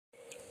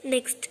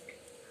Next,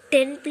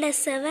 10 plus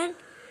 7,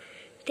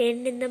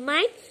 10 in the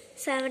mind,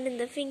 7 in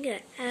the finger.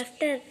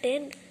 After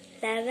 10,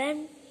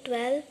 11,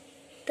 12,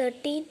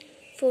 13,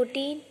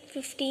 14,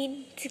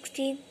 15,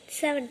 16,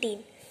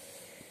 17.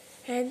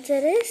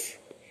 Answer is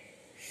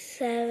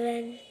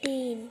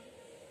 17.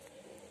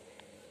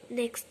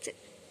 Next,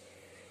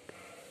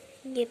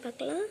 இங்கே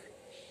பார்க்கலாம்.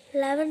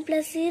 11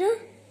 plus 0,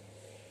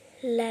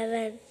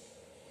 11.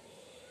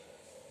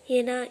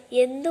 ஏன்னா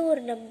எந்த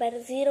ஒரு நம்பர்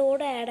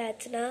ஜீரோவோட ஆட்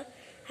ஆச்சுன்னா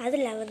அது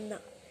 11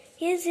 தான்.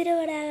 ஏன்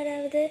ஜீரோவோட ஆட்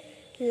ஆகுது?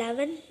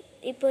 11.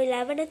 இப்போ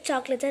 11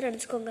 சாக்லேட்ஸாக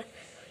நினச்சிக்கோங்க.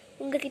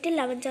 உங்கள்கிட்ட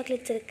 11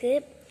 சாக்லேட்ஸ்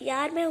இருக்குது,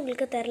 யாருமே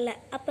உங்களுக்கு தரல.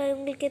 அப்போ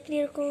உங்களுக்கு எத்தனை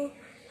இருக்கும்?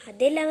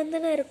 அதே 11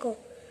 தானே இருக்கும்.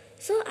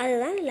 ஸோ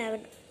அதுதான்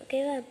 11.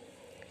 ஓகேவா?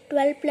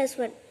 12 plus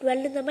 1,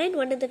 12 in the mind,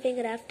 1 in the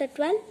finger. After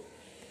 12,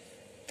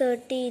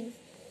 13.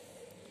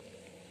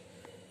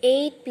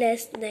 8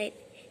 plus 9,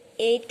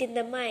 8 in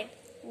the mind,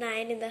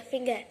 9 in the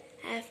finger.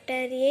 After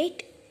 8,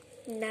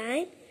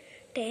 9,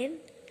 10,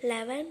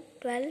 11,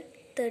 12,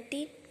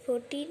 13,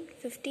 14,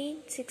 15,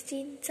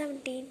 16,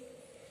 17.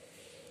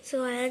 So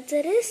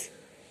answer is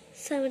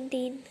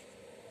 17.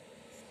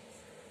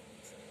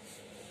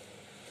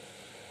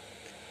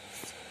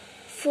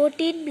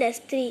 14 plus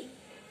 3,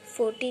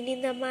 14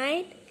 in the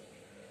mind,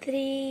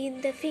 3 in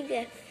the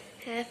finger.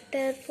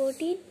 After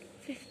 14,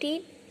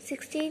 15,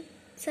 16,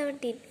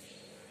 17.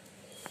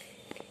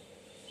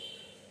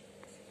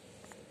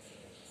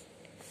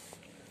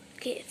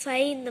 Okay,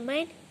 5 in the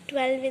mind,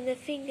 12 in the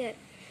finger.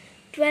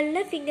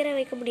 12 ஃபிங்கரை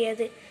வைக்க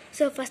முடியாது.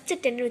 So first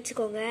 10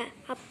 வச்சுக்கோங்க,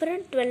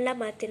 அப்புறம் 12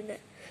 மாற்றிருங்க.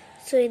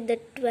 So இந்த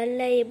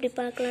 12 எப்படி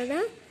பார்க்கலான்னா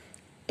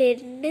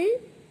 10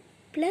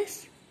 +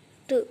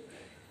 2,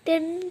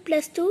 10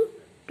 + 2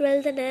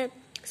 12 தானே.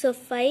 So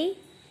 5,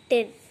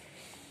 10.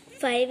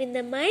 5 in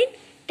the mind,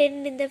 10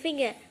 in the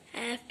finger.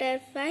 After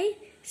 5,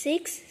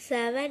 6,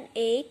 7,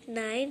 8,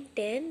 9,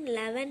 10,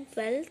 11,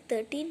 12,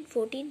 13,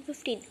 14,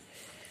 15.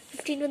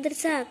 15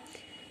 வந்துருச்சா?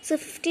 So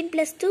 15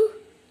 + 2,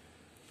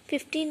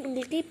 15.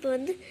 உங்களுக்கு இப்போ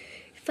வந்து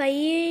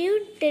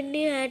 5யும்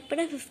 10யும் ஆட்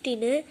பண்ணால்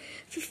 15,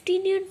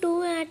 15யும்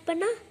 2யும் ஆட்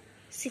பண்ணால்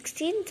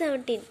 16,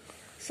 17.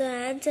 So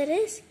answer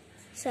is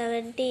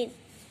 17.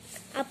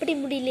 அப்படி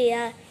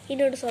முடியலையா?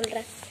 இன்னொன்று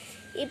சொல்கிறேன்.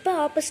 இப்போ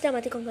ஆப்போசிட்டாக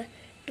மாற்றிக்கோங்க.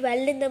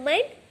 12 in the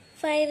mind,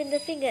 5 in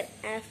the finger.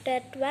 After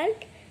 12,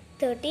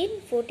 13,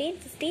 14,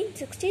 15,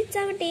 16,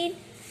 17.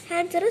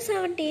 ஆன்சரும்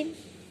 17.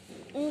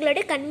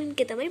 உங்களுடைய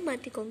கன்வீனியன்ஸ்க்கு ஏற்ற மாதிரி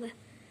மாற்றிக்கோங்க.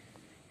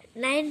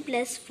 9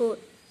 plus 4,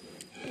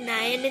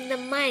 9 in the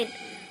mind,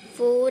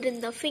 4 in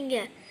the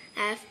finger.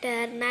 After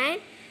 9,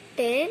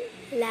 10,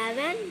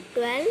 11,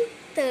 12,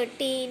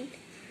 13.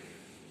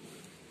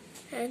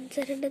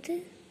 Answer என்னது?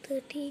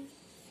 13.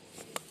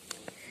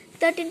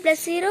 13 plus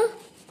 0,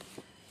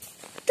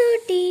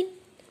 13.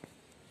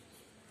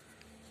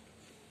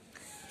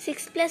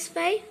 6 plus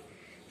 5,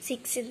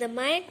 6 in the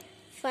mind,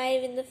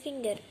 5 in the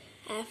finger.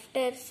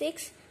 After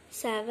 6,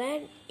 7,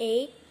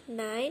 8,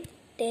 9,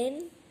 10,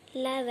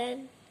 11.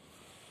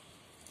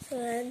 So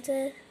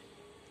answer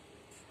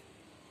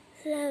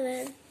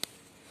 11.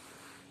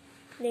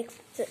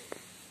 Next,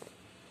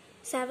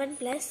 7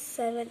 plus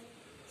 7,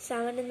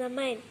 7 in the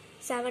mind,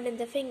 7 in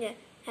the finger.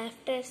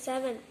 After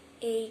 7,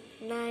 8,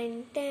 9,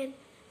 10,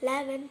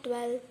 11,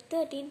 12,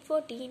 13,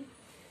 14.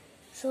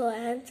 So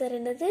answer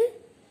என்னது?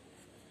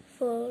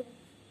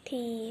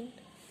 14.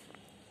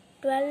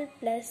 12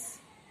 plus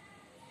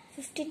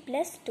 15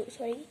 plus 2,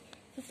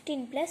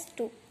 15 plus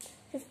 2,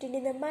 15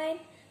 in the mind,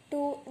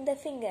 2 in the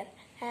finger.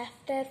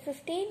 After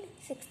 15,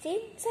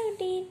 16,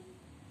 17.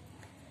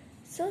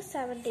 So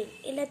 17.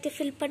 எல்லாத்தையும்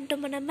fill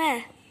பண்ணிட்டோமா நம்ம?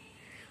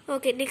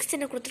 Okay, next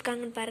என்ன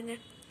கொடுத்துருக்காங்கன்னு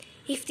பாருங்கள்.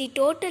 If the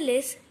total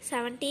is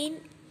 17,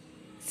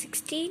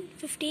 16,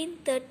 15,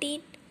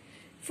 13,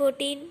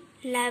 14,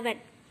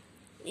 11.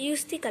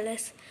 Use the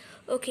colours.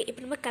 Okay,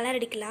 இப்போ நம்ம colour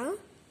அடிக்கலாம்.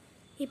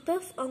 இப்போ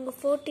அவங்க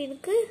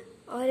 14க்கு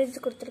ஆரஞ்சு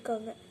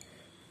கொடுத்துருக்காங்க.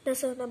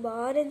 ஸோ நம்ம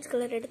ஆரஞ்சு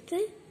கலர் எடுத்து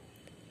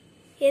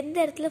எந்த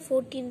இடத்துல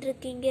 14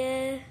 இருக்கீங்க?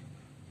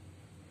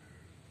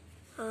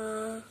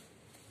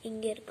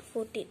 இங்கே இருக்குது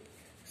 14.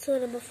 ஸோ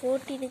நம்ம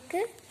 14க்கு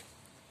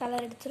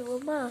கலர்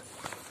அடிச்சிருவோமா?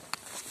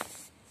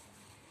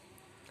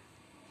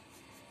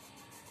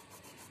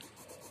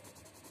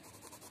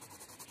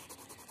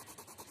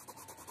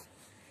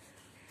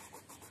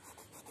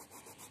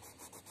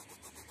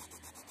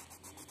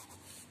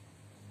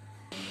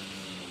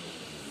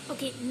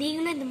 ஓகே,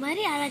 நீங்களும் இந்த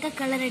மாதிரி அழகாக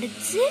கலர்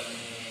அடித்து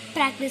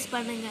ப்ராக்டிஸ்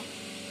பண்ணுங்கள்.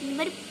 இந்த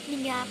மாதிரி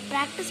நீங்கள்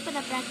ப்ராக்டிஸ்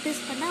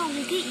பண்ணால்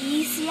உங்களுக்கு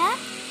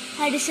ஈஸியாக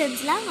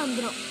அடிஷன்ஸ்லாம்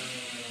வந்துடும்.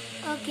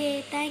 Okay,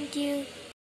 thank you.